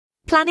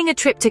Planning a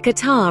trip to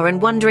Qatar and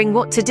wondering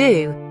what to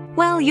do?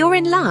 Well, you're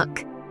in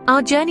luck.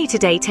 Our journey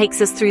today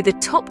takes us through the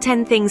top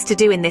 10 things to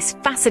do in this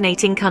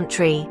fascinating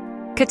country.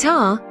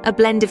 Qatar, a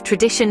blend of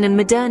tradition and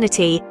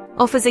modernity,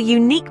 offers a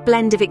unique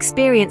blend of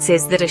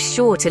experiences that are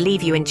sure to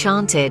leave you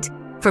enchanted.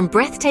 From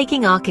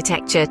breathtaking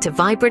architecture to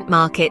vibrant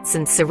markets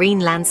and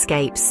serene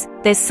landscapes,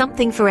 there's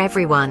something for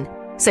everyone.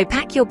 So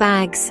pack your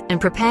bags and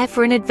prepare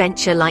for an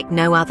adventure like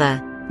no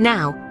other.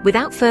 Now,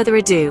 without further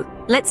ado,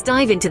 let's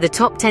dive into the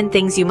top 10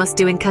 things you must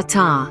do in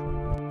Qatar.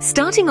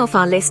 Starting off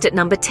our list at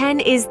number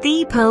 10 is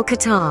the Pearl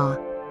Qatar.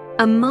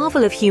 A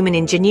marvel of human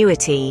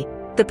ingenuity,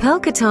 the Pearl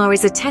Qatar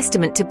is a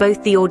testament to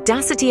both the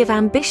audacity of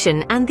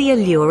ambition and the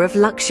allure of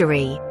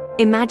luxury.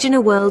 Imagine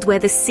a world where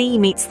the sea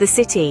meets the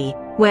city,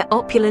 where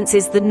opulence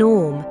is the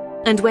norm,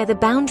 and where the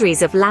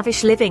boundaries of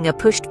lavish living are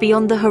pushed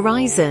beyond the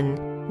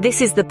horizon.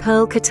 This is the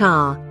Pearl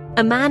Qatar,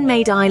 a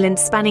man-made island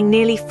spanning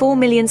nearly 4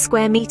 million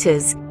square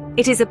meters.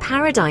 It is a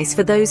paradise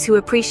for those who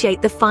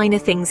appreciate the finer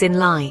things in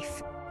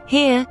life.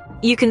 Here,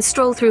 you can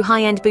stroll through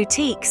high-end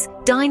boutiques,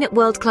 dine at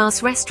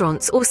world-class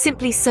restaurants, or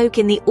simply soak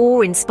in the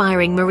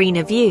awe-inspiring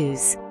marina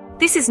views.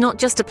 This is not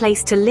just a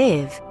place to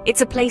live,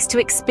 it's a place to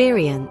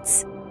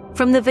experience.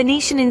 From the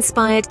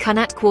Venetian-inspired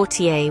Connaught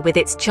Quartier with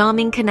its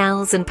charming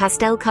canals and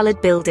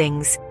pastel-colored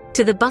buildings,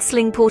 to the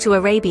bustling Porto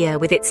Arabia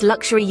with its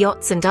luxury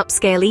yachts and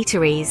upscale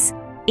eateries,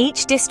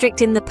 each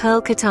district in the Pearl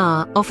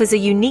Qatar offers a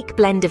unique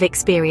blend of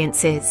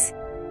experiences.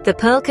 The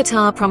Pearl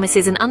Qatar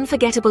promises an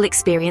unforgettable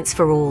experience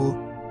for all.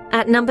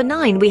 At number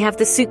 9 we have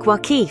the Souq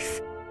Waqif.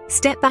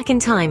 Step back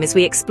in time as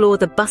we explore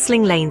the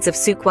bustling lanes of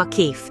Souq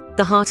Waqif,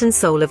 the heart and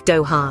soul of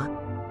Doha.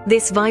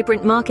 This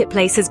vibrant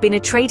marketplace has been a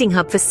trading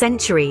hub for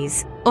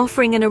centuries,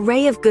 offering an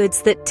array of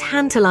goods that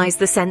tantalize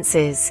the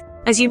senses.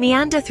 As you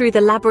meander through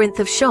the labyrinth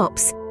of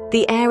shops,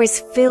 the air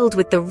is filled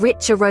with the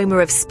rich aroma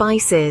of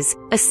spices,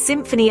 a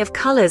symphony of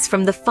colors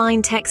from the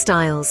fine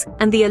textiles,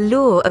 and the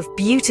allure of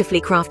beautifully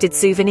crafted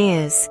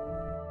souvenirs.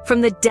 From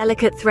the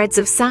delicate threads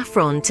of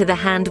saffron to the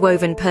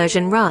hand-woven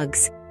Persian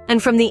rugs,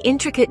 and from the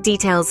intricate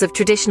details of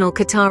traditional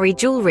Qatari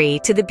jewelry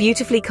to the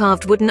beautifully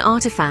carved wooden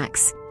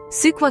artifacts,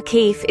 Souq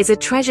Waqif is a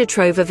treasure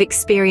trove of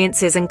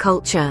experiences and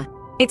culture.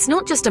 It's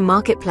not just a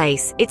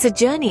marketplace, it's a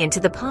journey into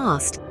the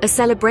past, a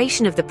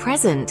celebration of the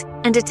present,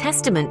 and a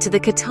testament to the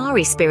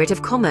Qatari spirit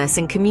of commerce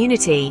and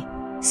community.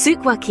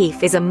 Souq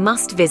Waqif is a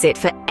must-visit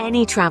for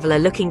any traveler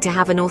looking to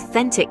have an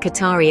authentic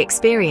Qatari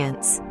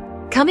experience.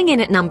 Coming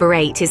in at number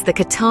 8 is the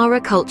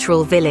Katara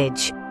Cultural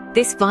Village.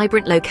 This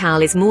vibrant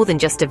locale is more than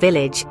just a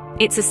village,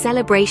 it's a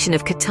celebration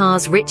of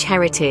Qatar's rich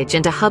heritage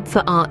and a hub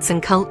for arts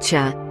and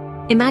culture.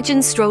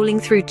 Imagine strolling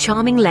through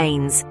charming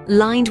lanes,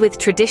 lined with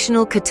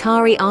traditional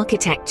Qatari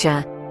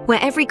architecture,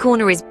 where every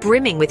corner is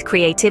brimming with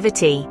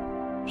creativity.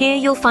 Here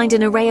you'll find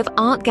an array of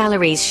art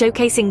galleries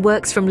showcasing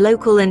works from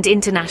local and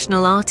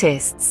international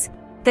artists.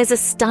 There's a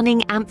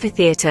stunning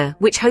amphitheater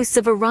which hosts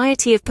a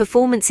variety of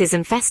performances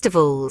and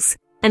festivals.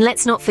 And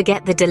let's not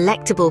forget the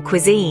delectable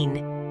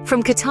cuisine.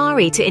 From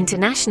Qatari to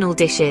international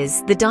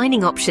dishes, the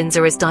dining options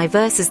are as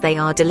diverse as they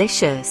are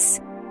delicious.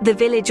 The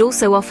village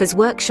also offers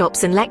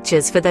workshops and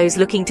lectures for those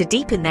looking to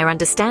deepen their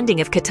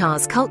understanding of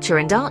Qatar's culture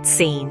and art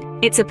scene.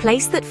 It's a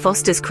place that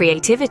fosters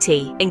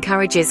creativity,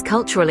 encourages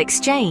cultural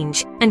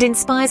exchange, and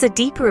inspires a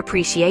deeper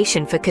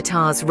appreciation for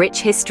Qatar's rich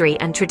history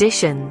and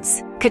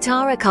traditions.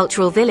 Katara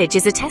Cultural Village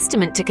is a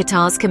testament to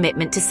Qatar's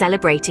commitment to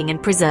celebrating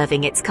and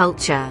preserving its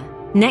culture.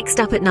 Next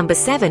up at number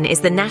 7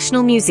 is the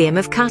National Museum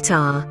of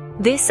Qatar.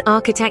 This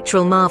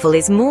architectural marvel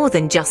is more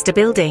than just a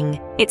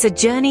building. It's a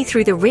journey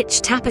through the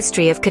rich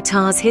tapestry of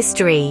Qatar's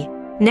history.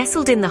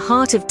 Nestled in the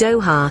heart of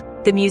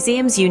Doha, the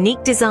museum's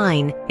unique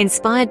design,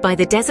 inspired by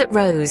the desert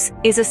rose,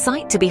 is a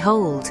sight to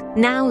behold.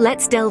 Now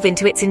let's delve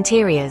into its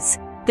interiors.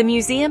 The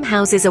museum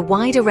houses a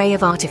wide array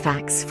of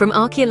artifacts, from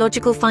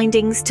archaeological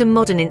findings to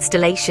modern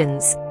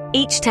installations,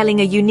 each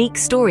telling a unique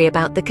story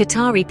about the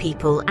Qatari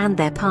people and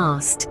their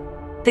past.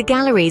 The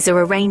galleries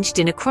are arranged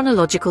in a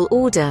chronological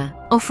order,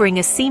 offering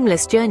a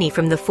seamless journey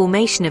from the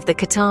formation of the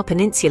Qatar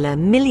Peninsula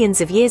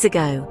millions of years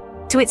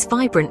ago to its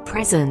vibrant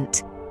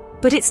present.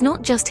 But it's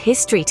not just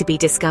history to be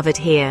discovered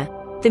here.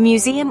 The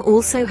museum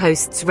also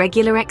hosts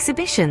regular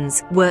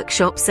exhibitions,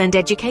 workshops, and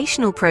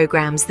educational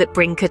programs that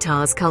bring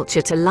Qatar's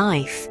culture to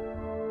life.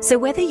 So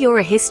whether you're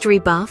a history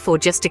buff or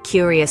just a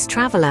curious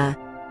traveler,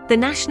 the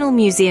National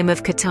Museum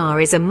of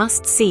Qatar is a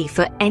must-see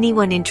for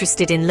anyone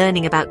interested in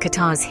learning about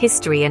Qatar's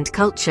history and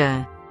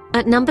culture.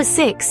 At number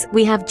 6,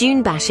 we have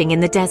dune bashing in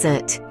the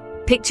desert.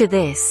 Picture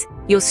this: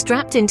 you're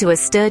strapped into a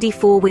sturdy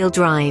 4-wheel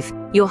drive,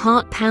 your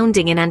heart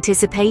pounding in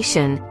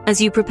anticipation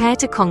as you prepare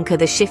to conquer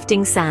the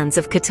shifting sands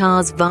of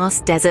Qatar's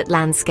vast desert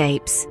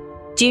landscapes.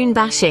 Dune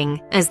bashing,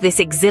 as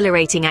this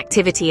exhilarating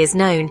activity is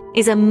known,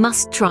 is a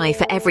must-try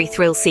for every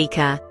thrill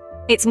seeker.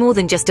 It's more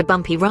than just a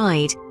bumpy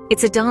ride,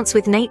 it's a dance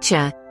with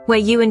nature, where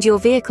you and your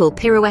vehicle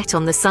pirouette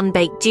on the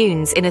sun-baked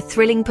dunes in a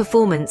thrilling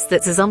performance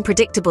that's as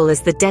unpredictable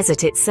as the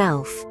desert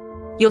itself.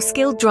 Your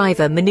skilled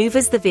driver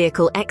maneuvers the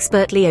vehicle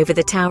expertly over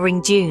the towering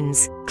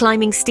dunes,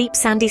 climbing steep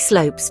sandy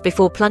slopes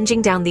before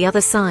plunging down the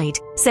other side,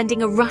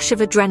 sending a rush of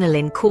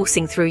adrenaline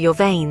coursing through your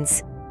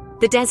veins.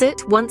 The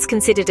desert, once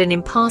considered an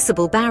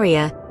impassable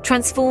barrier,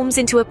 transforms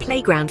into a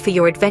playground for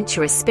your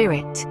adventurous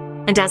spirit.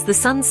 And as the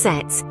sun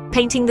sets,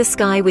 painting the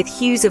sky with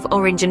hues of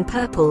orange and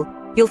purple,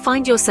 you'll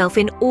find yourself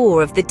in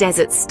awe of the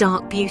desert's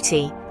stark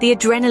beauty, the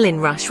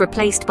adrenaline rush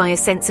replaced by a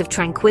sense of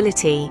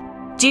tranquility.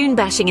 Dune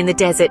bashing in the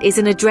desert is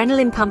an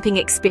adrenaline-pumping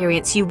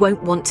experience you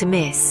won't want to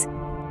miss.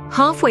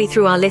 Halfway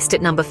through our list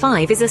at number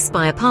 5 is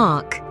Aspire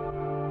Park.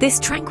 This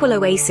tranquil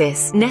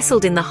oasis,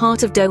 nestled in the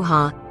heart of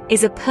Doha,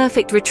 is a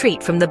perfect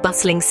retreat from the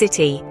bustling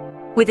city.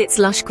 With its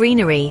lush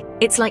greenery,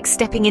 it's like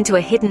stepping into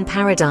a hidden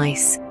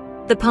paradise.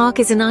 The park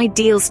is an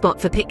ideal spot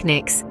for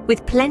picnics,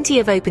 with plenty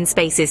of open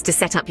spaces to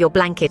set up your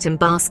blanket and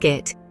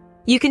basket.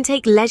 You can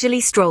take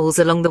leisurely strolls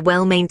along the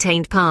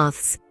well-maintained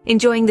paths,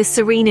 enjoying the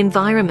serene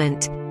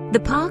environment. The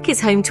park is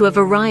home to a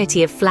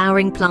variety of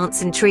flowering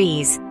plants and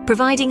trees,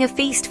 providing a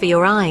feast for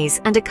your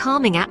eyes and a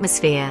calming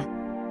atmosphere.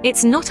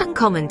 It's not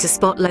uncommon to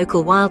spot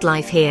local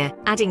wildlife here,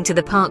 adding to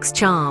the park's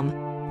charm.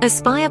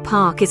 Aspire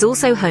Park is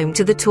also home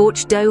to the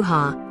Torch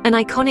Doha, an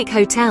iconic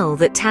hotel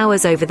that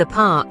towers over the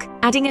park,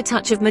 adding a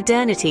touch of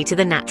modernity to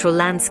the natural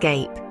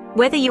landscape.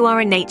 Whether you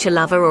are a nature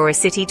lover or a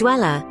city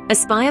dweller,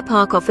 Aspire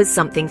Park offers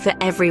something for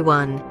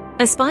everyone.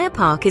 Aspire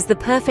Park is the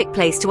perfect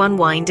place to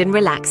unwind and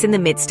relax in the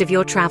midst of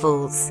your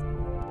travels.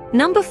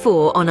 Number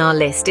 4 on our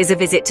list is a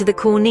visit to the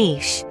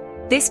Corniche.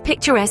 This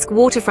picturesque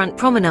waterfront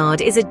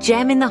promenade is a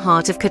gem in the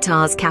heart of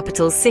Qatar's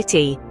capital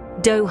city,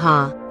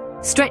 Doha.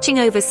 Stretching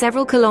over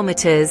several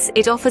kilometers,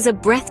 it offers a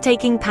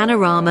breathtaking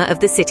panorama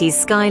of the city's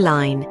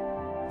skyline.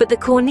 But the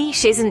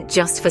Corniche isn't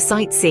just for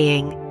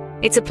sightseeing.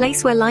 It's a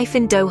place where life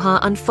in Doha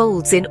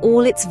unfolds in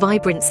all its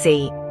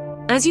vibrancy.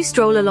 As you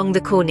stroll along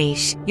the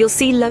Corniche, you'll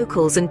see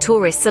locals and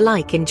tourists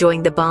alike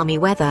enjoying the balmy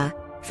weather,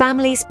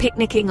 families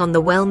picnicking on the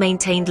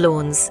well-maintained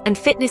lawns, and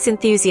fitness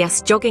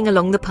enthusiasts jogging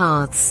along the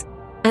paths.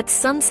 At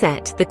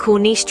sunset, the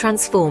Corniche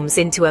transforms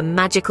into a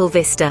magical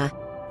vista,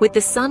 with the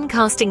sun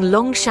casting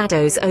long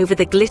shadows over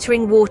the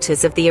glittering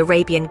waters of the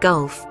Arabian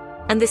Gulf,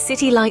 and the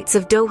city lights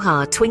of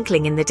Doha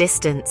twinkling in the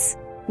distance.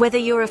 Whether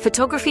you're a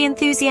photography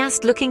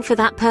enthusiast looking for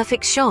that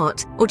perfect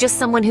shot, or just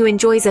someone who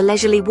enjoys a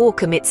leisurely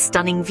walk amidst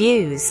stunning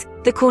views,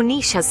 the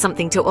Corniche has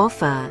something to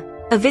offer.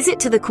 A visit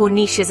to the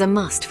Corniche is a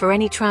must for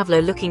any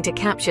traveler looking to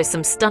capture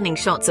some stunning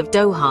shots of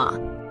Doha.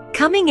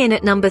 Coming in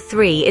at number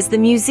 3 is the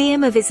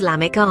Museum of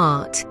Islamic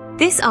Art.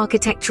 This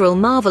architectural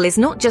marvel is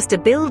not just a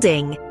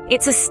building,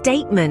 it's a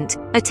statement,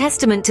 a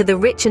testament to the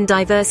rich and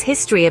diverse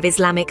history of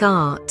Islamic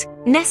art.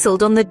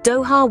 Nestled on the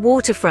Doha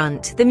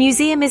waterfront, the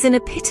museum is an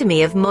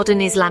epitome of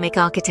modern Islamic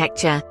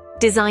architecture,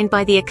 designed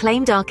by the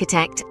acclaimed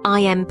architect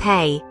I.M.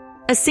 Pei.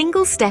 A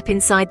single step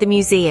inside the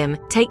museum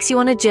takes you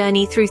on a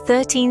journey through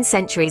 13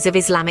 centuries of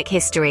Islamic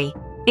history.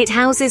 It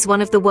houses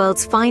one of the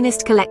world's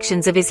finest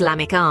collections of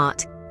Islamic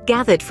art,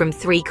 gathered from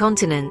 3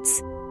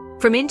 continents.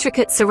 From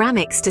intricate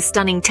ceramics to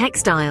stunning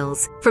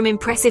textiles, from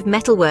impressive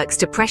metalworks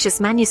to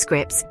precious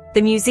manuscripts,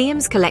 the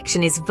museum's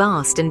collection is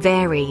vast and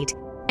varied.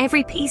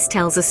 Every piece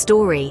tells a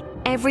story,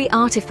 every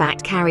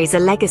artifact carries a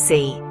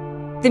legacy.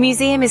 The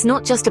museum is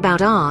not just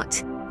about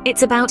art,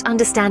 it's about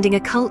understanding a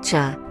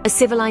culture, a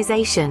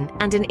civilization,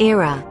 and an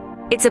era.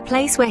 It's a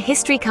place where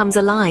history comes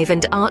alive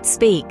and art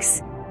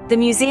speaks. The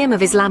Museum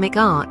of Islamic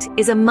Art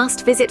is a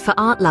must-visit for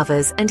art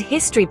lovers and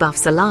history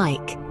buffs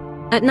alike.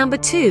 At number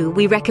 2,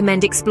 we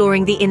recommend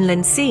exploring the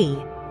Inland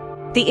Sea.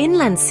 The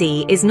Inland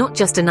Sea is not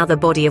just another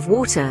body of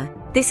water.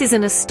 This is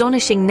an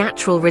astonishing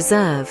natural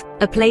reserve,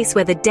 a place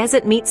where the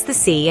desert meets the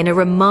sea in a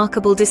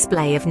remarkable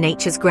display of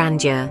nature's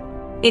grandeur.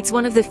 It's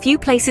one of the few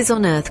places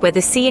on Earth where the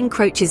sea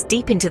encroaches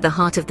deep into the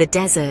heart of the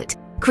desert,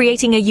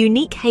 creating a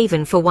unique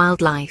haven for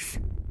wildlife.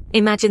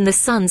 Imagine the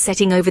sun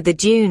setting over the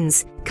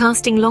dunes,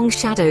 casting long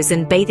shadows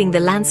and bathing the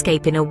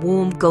landscape in a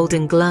warm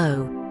golden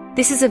glow.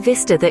 This is a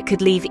vista that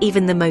could leave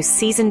even the most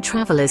seasoned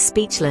travelers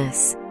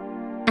speechless.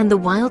 And the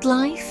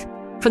wildlife?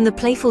 From the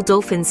playful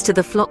dolphins to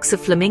the flocks of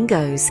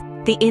flamingos,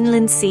 the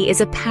Inland Sea is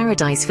a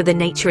paradise for the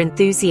nature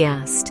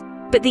enthusiast.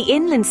 But the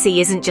Inland Sea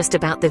isn't just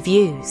about the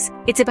views.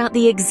 It's about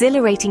the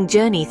exhilarating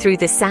journey through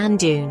the sand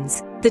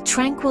dunes, the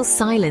tranquil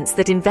silence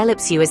that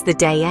envelops you as the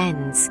day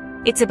ends.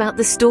 It's about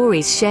the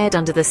stories shared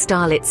under the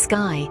starlit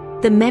sky,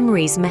 the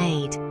memories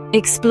made.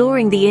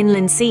 Exploring the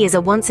Inland Sea is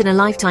a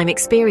once-in-a-lifetime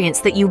experience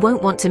that you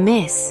won't want to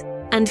miss.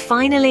 And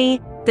finally,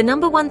 the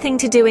number 1 thing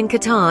to do in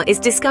Qatar is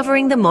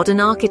discovering the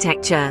modern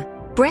architecture.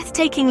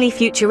 Breathtakingly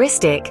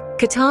futuristic,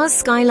 Qatar's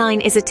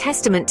skyline is a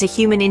testament to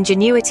human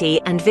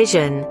ingenuity and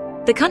vision.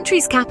 The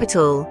country's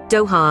capital,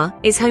 Doha,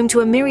 is home to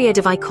a myriad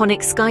of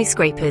iconic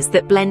skyscrapers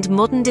that blend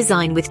modern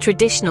design with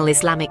traditional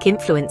Islamic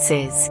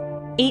influences.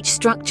 Each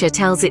structure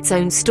tells its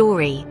own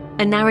story,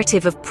 a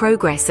narrative of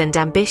progress and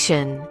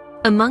ambition.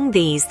 Among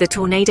these, the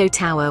Tornado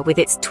Tower with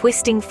its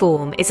twisting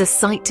form is a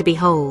sight to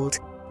behold,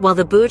 while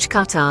the Burj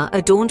Qatar,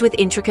 adorned with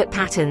intricate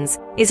patterns,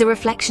 is a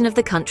reflection of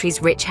the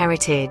country's rich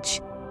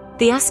heritage.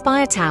 The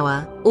Aspire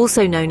Tower,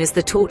 also known as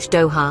the Torch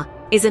Doha,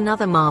 is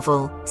another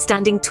marvel,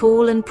 standing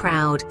tall and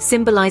proud,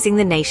 symbolizing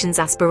the nation's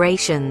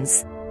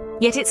aspirations.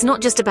 Yet it's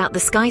not just about the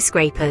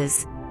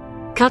skyscrapers.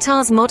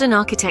 Qatar's modern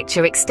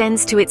architecture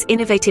extends to its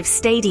innovative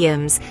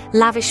stadiums,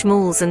 lavish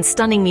malls and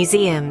stunning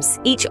museums,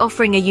 each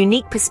offering a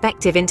unique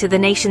perspective into the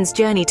nation's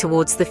journey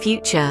towards the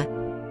future.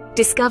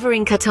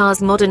 Discovering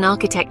Qatar's modern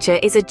architecture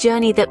is a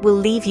journey that will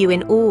leave you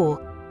in awe.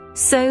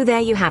 So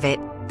there you have it,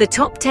 the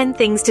top 10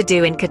 things to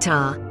do in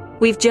Qatar.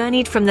 We've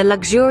journeyed from the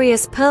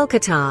luxurious Pearl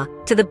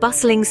Qatar to the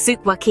bustling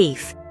Souq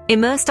Waqif,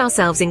 immersed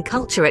ourselves in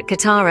culture at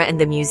Katara and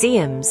the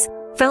museums,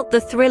 felt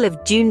the thrill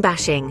of dune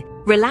bashing,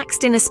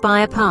 relaxed in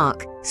Aspire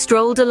Park,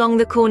 strolled along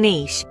the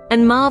Corniche,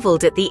 and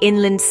marveled at the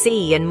inland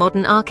sea and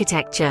modern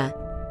architecture.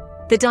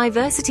 The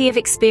diversity of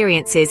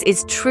experiences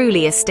is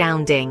truly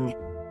astounding.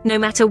 No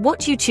matter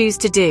what you choose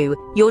to do,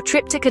 your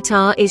trip to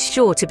Qatar is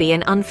sure to be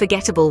an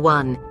unforgettable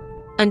one.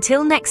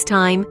 Until next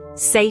time,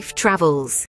 safe travels.